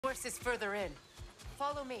source is further in.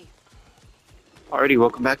 Follow me. Alrighty,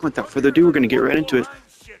 welcome back. Without further ado, we're gonna get right into it.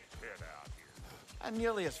 And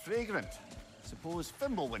nearly as fragrant. Suppose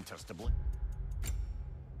Fimbulwinter's to blame.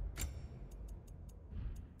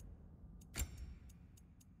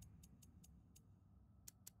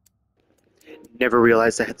 Never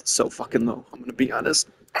realized I had this so fucking low. I'm gonna be honest.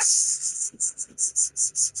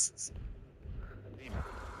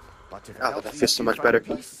 Oh, that feels so much better.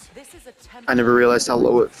 I never realized how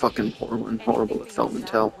low it fucking horrible it felt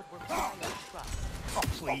until. Oh,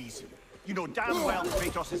 please. You know damn well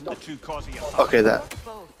Kratos isn't the true cause of your Okay, that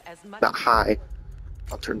high.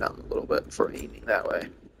 I'll turn down a little bit for aiming that way.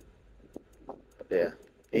 Yeah.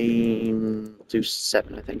 Aim do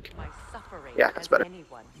 7, I think. Yeah, that's better.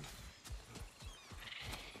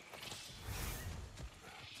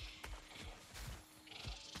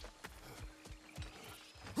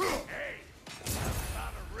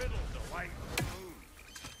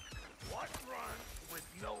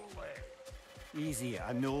 Easy,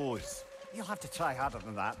 I knows. You'll have to try harder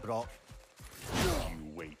than that, Brock.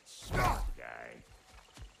 You wait, smart guy.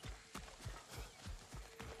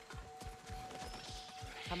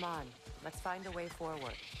 Come on, let's find a way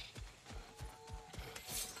forward.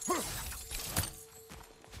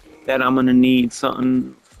 Then I'm gonna need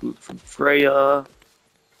something from Freyr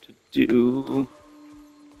to do.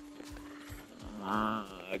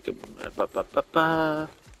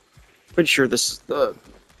 Pretty sure this is the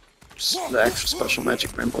extra special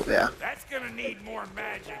magic rainbow, yeah. That's gonna need more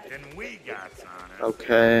magic than we got on it.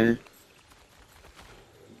 Okay.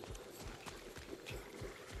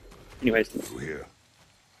 Anyways. Here.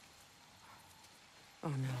 Oh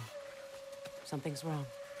no. Something's wrong.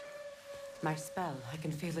 My spell, I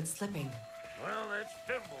can feel it slipping. Well, that's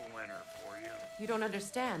Fimbulwinter for you. You don't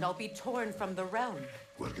understand. I'll be torn from the realm.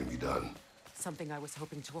 What can be done? Something I was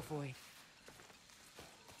hoping to avoid.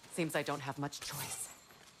 Seems I don't have much choice.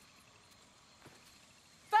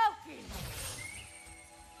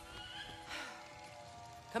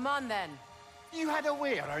 Come on, then. You had a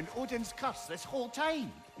way around Odin's curse this whole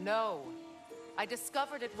time? No. I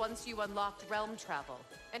discovered it once you unlocked realm travel,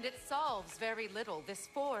 and it solves very little. This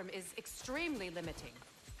form is extremely limiting.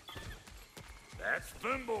 That's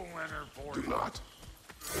Fimbulwinter for you. Do not.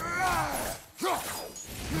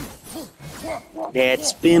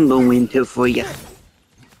 That's Fimbulwinter for you.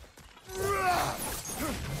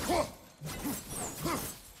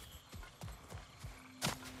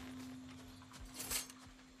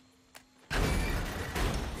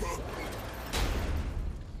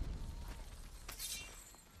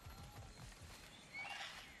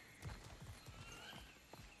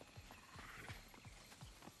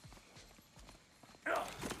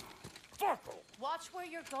 Watch where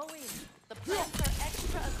you're going. The plants are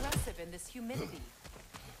extra aggressive in this humidity.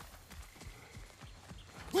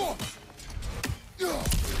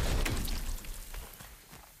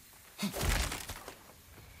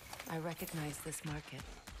 I recognize this market.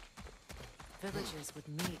 Villagers would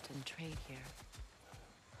meet and trade here.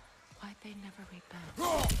 Why'd they never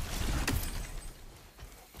rebel?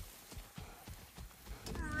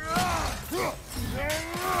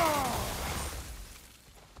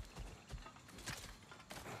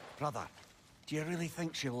 Brother, do you really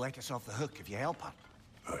think she'll let us off the hook if you help her?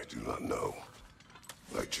 I do not know.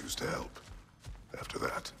 I choose to help. After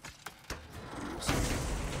that, we will see.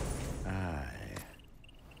 Aye.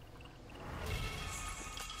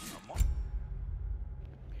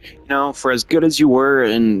 You know, for as good as you were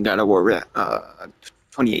in God of War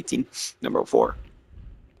 2018, number 4.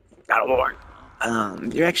 God of War.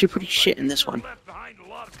 You're actually pretty shit in this one.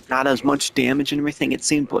 Not as much damage and everything, it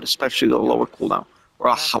seemed, but especially the lower cooldown. Or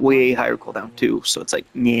a way higher cooldown too, so it's like,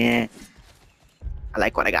 yeah. I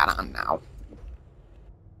like what I got on now.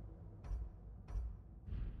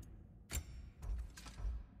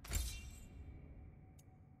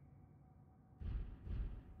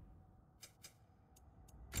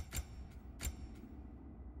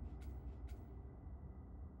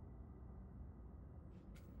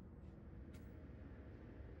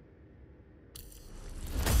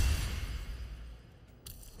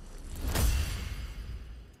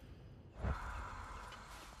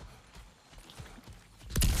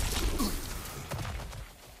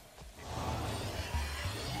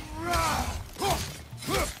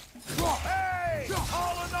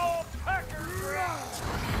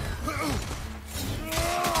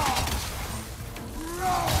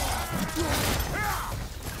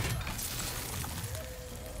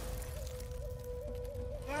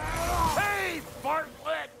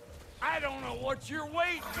 what you're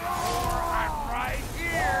waiting for. I'm right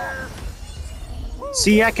here.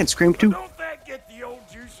 See, I can scream too. Don't that get the old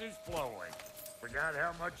juices flowing? Forgot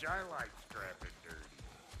how much I like scrapping dirty.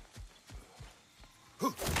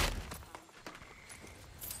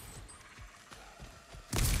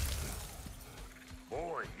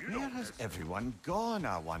 Boy, you Where don't has miss everyone gone,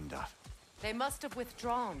 I wonder? They must have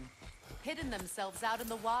withdrawn, hidden themselves out in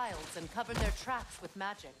the wilds and covered their tracks with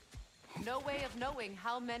magic. No way of knowing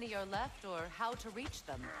how many are left or how to reach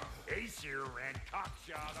them. Aesir ran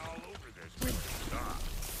cockshot all over this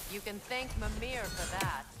place. You can thank Mimir for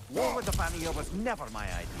that. War with the Vanir was never my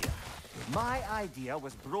idea. My idea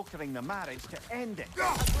was brokering the marriage to end it.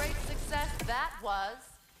 A great success that was.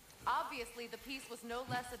 Obviously, the peace was no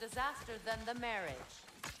less a disaster than the marriage.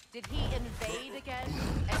 Did he invade again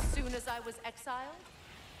as soon as I was exiled?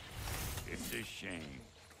 It's a shame.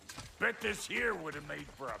 Bet this here would have made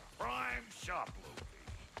for a prime shop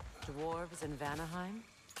location. Dwarves in Vanaheim?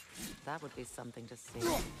 That would be something to see.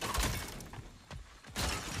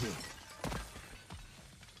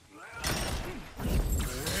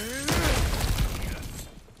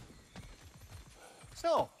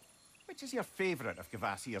 So, which is your favorite of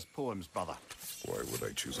Kvasir's poems, brother? Why would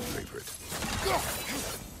I choose a favorite?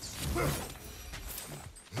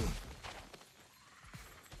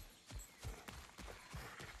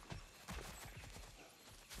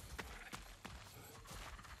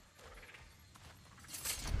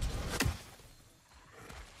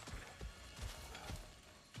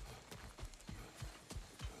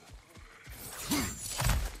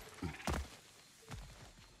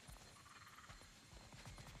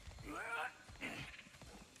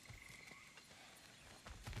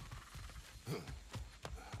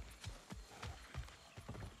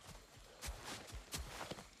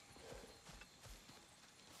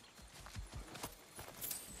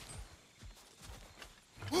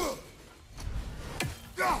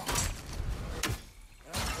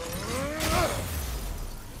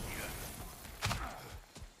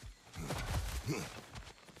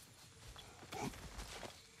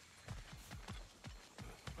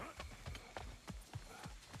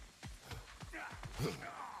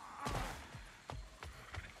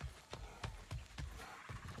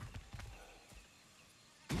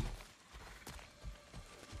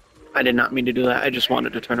 I did not mean to do that. I just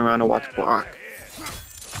wanted to turn around and watch Brock.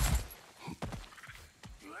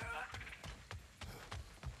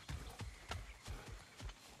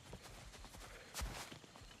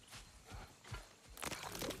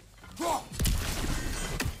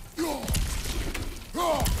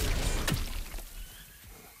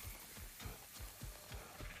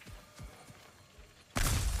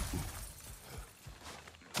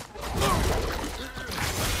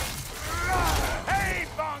 Hey,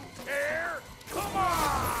 Bunker! Come on!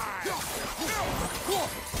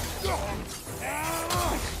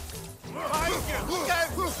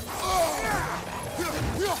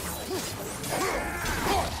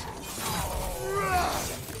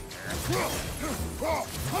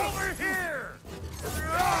 Over here!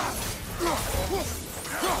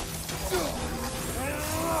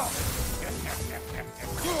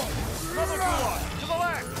 Another door! To the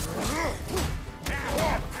left!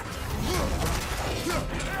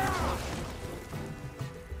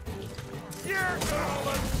 You're gonna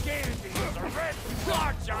look scanty as a red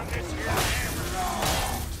splotch on this here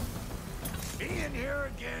hammer. Being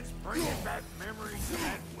here again's bringing back memories of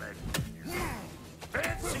that wedding.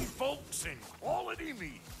 Fancy folks and quality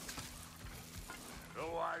meat.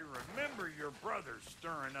 Though I remember your brother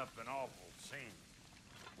stirring up an awful scene.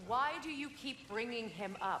 Why do you keep bringing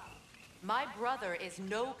him up? My brother is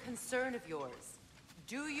no concern of yours.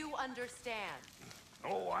 Do you understand?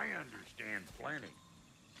 Oh, I understand plenty.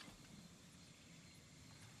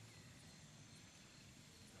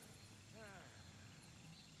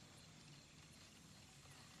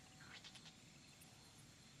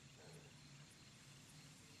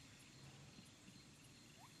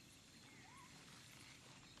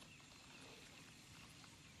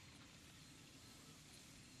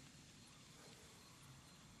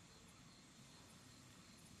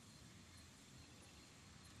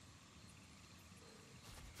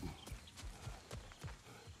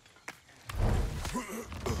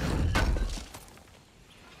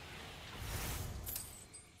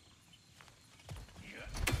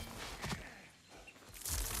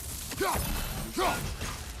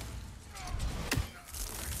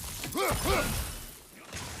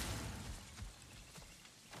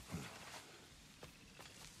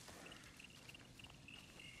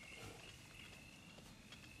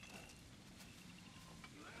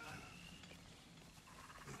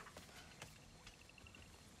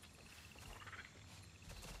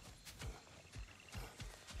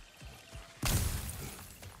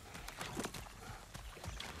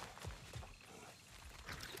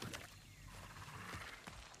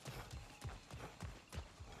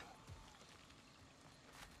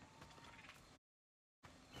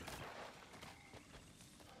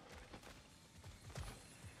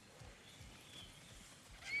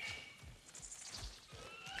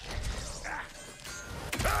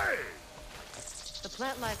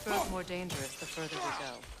 Plant life grows more dangerous the further we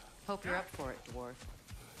go. Hope you're up for it, dwarf.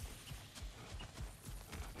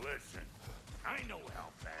 Listen, I know how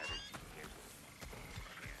bad it can get.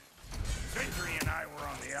 Sindri and I were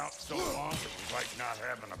on the out so long it was like not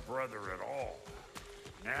having a brother at all.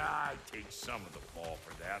 Now I take some of the fall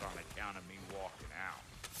for that on account of me walking out.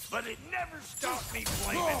 But it never stopped me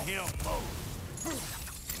blaming him most.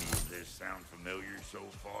 Any of this sound familiar so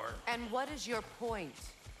far? And what is your point?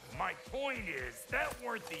 My point is, that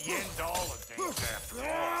weren't the end-all of things after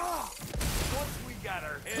all. Once we got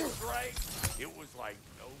our heads right, it was like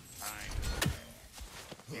no time.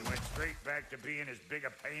 He went straight back to being as big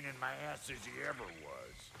a pain in my ass as he ever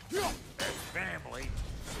was. As family,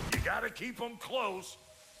 you gotta keep them close,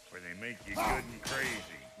 or they make you good and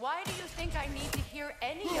crazy. Why do you think I need to hear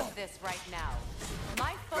any of this right now?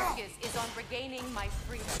 My focus is on regaining my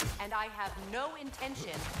freedom, and I have no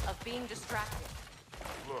intention of being distracted.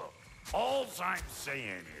 Look, all I'm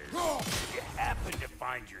saying is, you happen to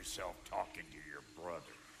find yourself talking to your brother.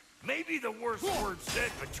 Maybe the worst word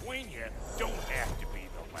said between you don't have to be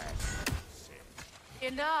the last word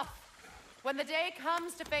said. Enough! When the day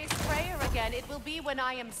comes to face Freyr again, it will be when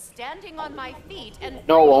I am standing on my feet and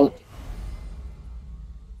No, it won't.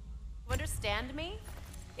 You understand me?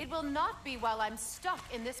 It will not be while I'm stuck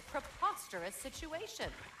in this preposterous situation.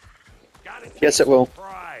 Gotta take Yes, it will. some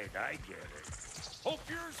pride, I get it. Hope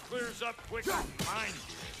yours clears up quicker than mine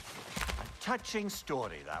did. Touching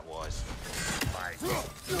story, that was. Like,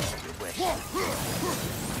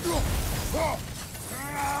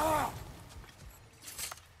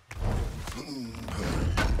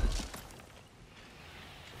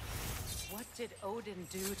 What did Odin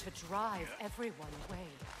do to drive everyone away?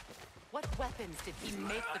 What weapons did he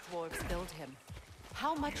make the dwarves build him?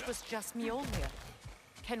 How much was just Mjolnir?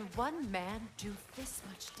 Can one man do this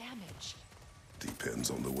much damage? Depends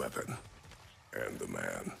on the weapon and the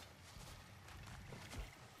man.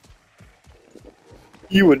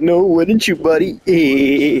 You would know, wouldn't you, buddy?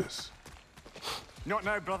 Eh. Not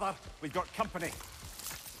now, brother. We've got company.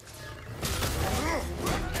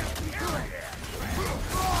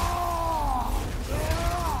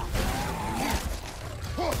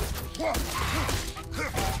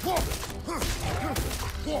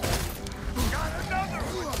 got another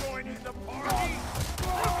one joining the party!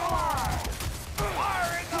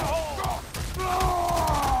 Fire in the hole!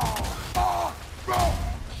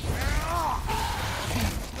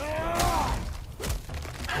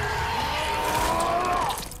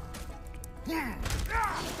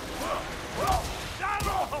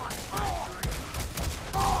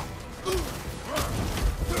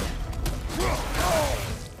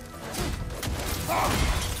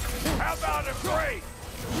 How about a break?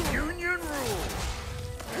 Union rule.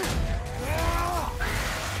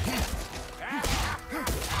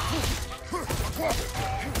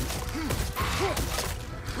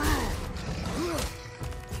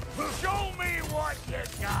 Show me what you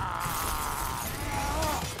got.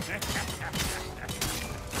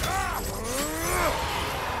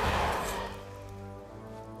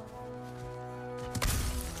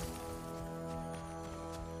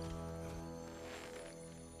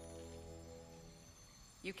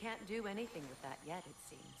 You can't do anything with that yet, it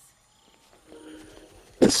seems.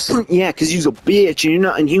 Yeah, because you're a bitch and you're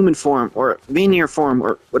not in human form or veneer form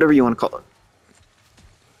or whatever you want to call it.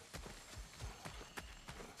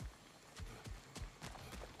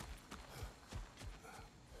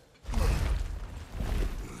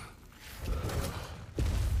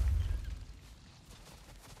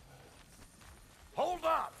 Hold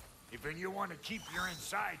up, if you want to keep your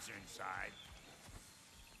insides inside.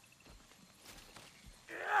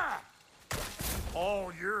 Yeah,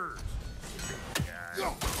 all yours.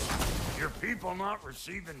 Yeah. Your people not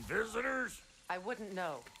receiving visitors? I wouldn't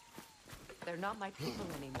know. They're not my people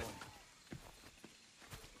anymore.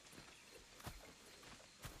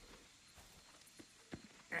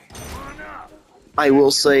 Come on up. I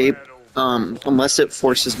will say, unless it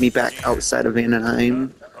forces me back outside of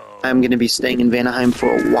Vanaheim, I'm going to be staying in Vanaheim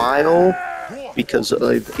for a while because of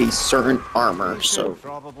a certain armor. So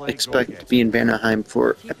expect to be in Vanaheim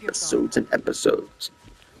for episodes and episodes.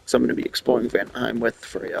 So I'm going to be exploring Vanaheim with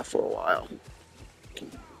Freyr for a while.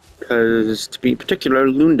 Because, to be particular,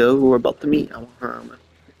 Lunda, who we're about to meet, I want her armor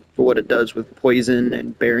for what it does with poison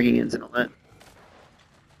and bare hands and all that.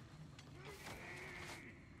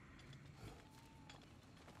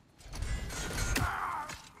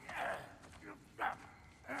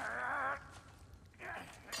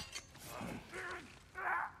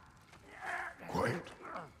 Quiet.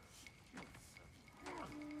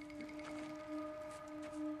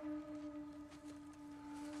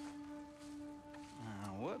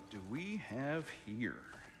 What do we have here?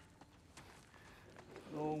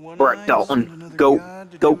 Oh, one Alright, eye Dalton. sent another Go.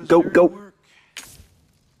 god to Go, do his go, dirty go. work.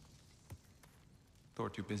 Thor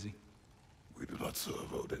too busy? We do not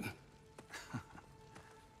serve Odin.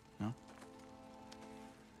 No?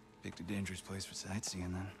 Picked a dangerous place for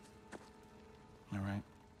sightseeing then. All right.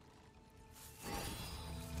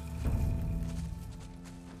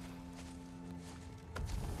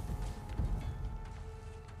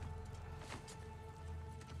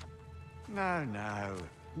 No, no.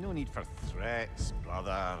 No need for threats,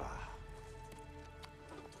 brother.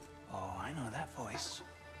 Oh, I know that voice.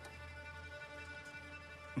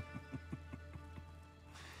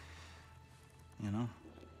 You know,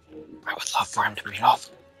 I would love for him to read off.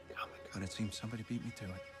 but it seems somebody beat me to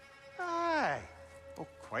it. Aye. Oh,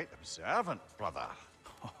 quite observant, brother.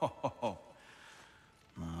 Oh,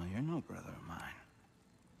 no, you're no brother of mine.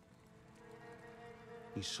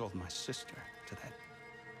 You sold my sister to that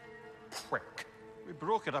prick. We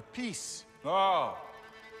broke it a piece. Oh,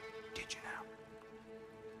 did you now?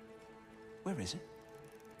 Where is it?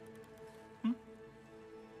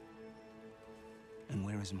 And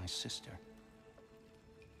where is my sister?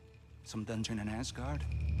 Some dungeon in Asgard?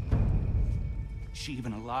 Is she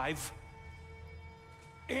even alive?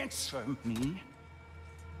 Answer me.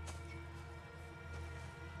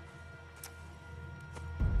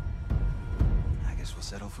 I guess we'll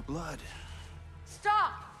settle for blood.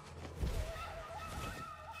 Stop!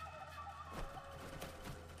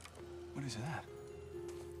 What is that?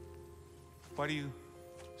 Why do you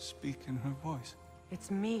speak in her voice? It's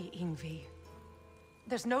me, Ingvi.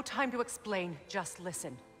 There's no time to explain, just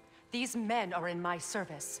listen. These men are in my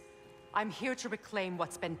service. I'm here to reclaim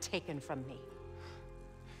what's been taken from me.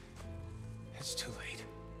 It's too late.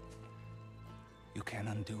 You can't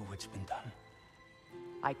undo what's been done.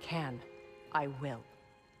 I can. I will.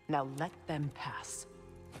 Now let them pass.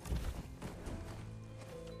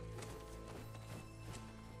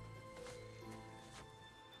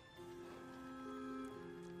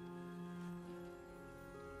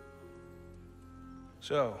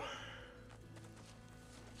 So,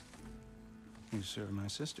 you serve my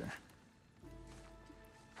sister.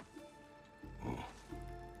 Oh.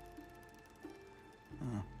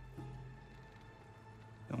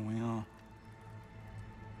 Don't we all?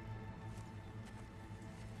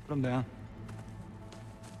 Put him down.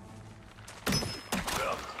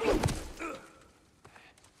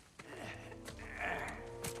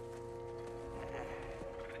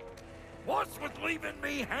 What's with leaving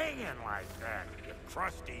me hanging like that, you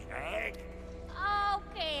crusty hag? Oh,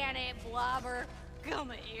 can it, Blobber?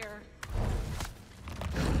 Come here.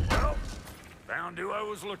 Well, found who I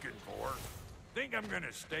was looking for. Think I'm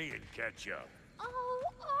gonna stay and catch up. Oh,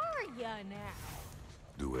 are ya now?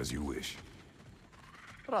 Do as you wish.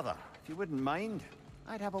 Brother, if you wouldn't mind,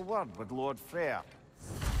 I'd have a word with Lord Freyr.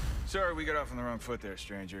 Sorry we got off on the wrong foot there,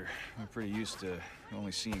 stranger. I'm pretty used to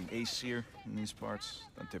only seeing Aesir in these parts.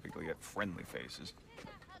 Don't typically get friendly faces.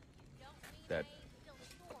 That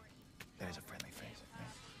is a friendly face. Yeah.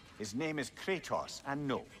 His name is Kratos, and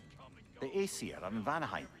no, the Aesir are in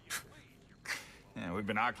Vanaheim. Yeah, we've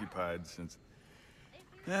been occupied since...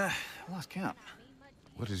 I lost count.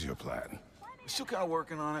 What is your plan? We're still kind of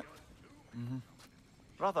working on it.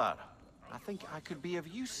 Brother, I think I could be of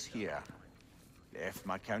use here. If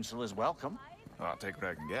my counsel is welcome. Well, I'll take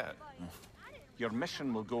what I can get. Your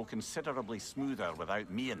mission will go considerably smoother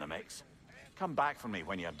without me in the mix. Come back for me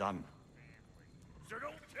when you're done. So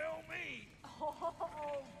don't tell me.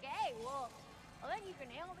 Okay, well, then you can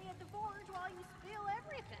help me at the forge while you spill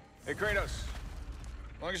everything. Hey, Kratos.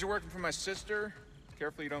 As long as you're working for my sister,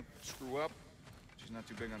 careful you don't screw up. She's not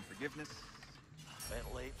too big on forgiveness. Bit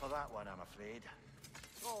late for that one, I'm afraid.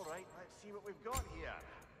 All right, let's see what we've got here.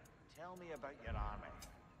 Tell me about your army.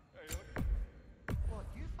 Hey, look. What,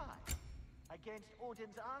 you fight? Against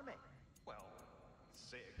Odin's army? Well,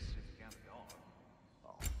 6 if you count the dawn.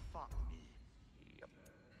 Oh, fuck me. Yep.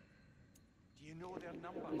 Do you know their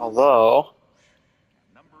numbers? Although,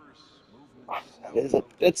 Numbers, movements...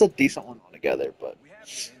 it's a decent one altogether, but We have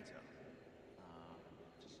good intel.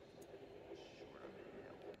 Just short on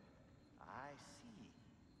help. I see.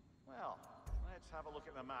 Well, let's have a look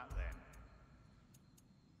at the map then.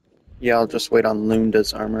 yeah, I'll just wait on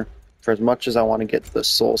Lunda's armor. For as much as I want to get the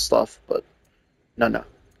soul stuff, but no.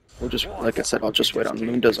 We'll just, like I said, I'll just wait on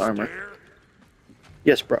Lunda's armor.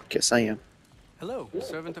 Yes, Brock, yes I am. Hello,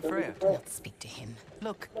 servant of Freyr. Do not speak to him.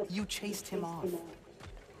 Look, you chased him off.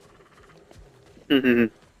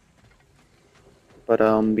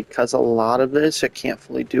 But because a lot of this I can't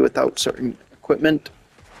fully do without certain equipment.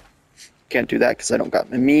 Can't do that because I don't got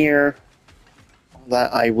Mimir. All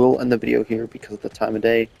that I will end the video here because of the time of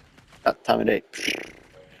day. at the time of day,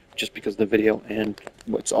 just because of the video and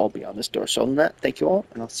what's all beyond this door. So other than that, thank you all,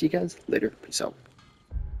 and I'll see you guys later. Peace out.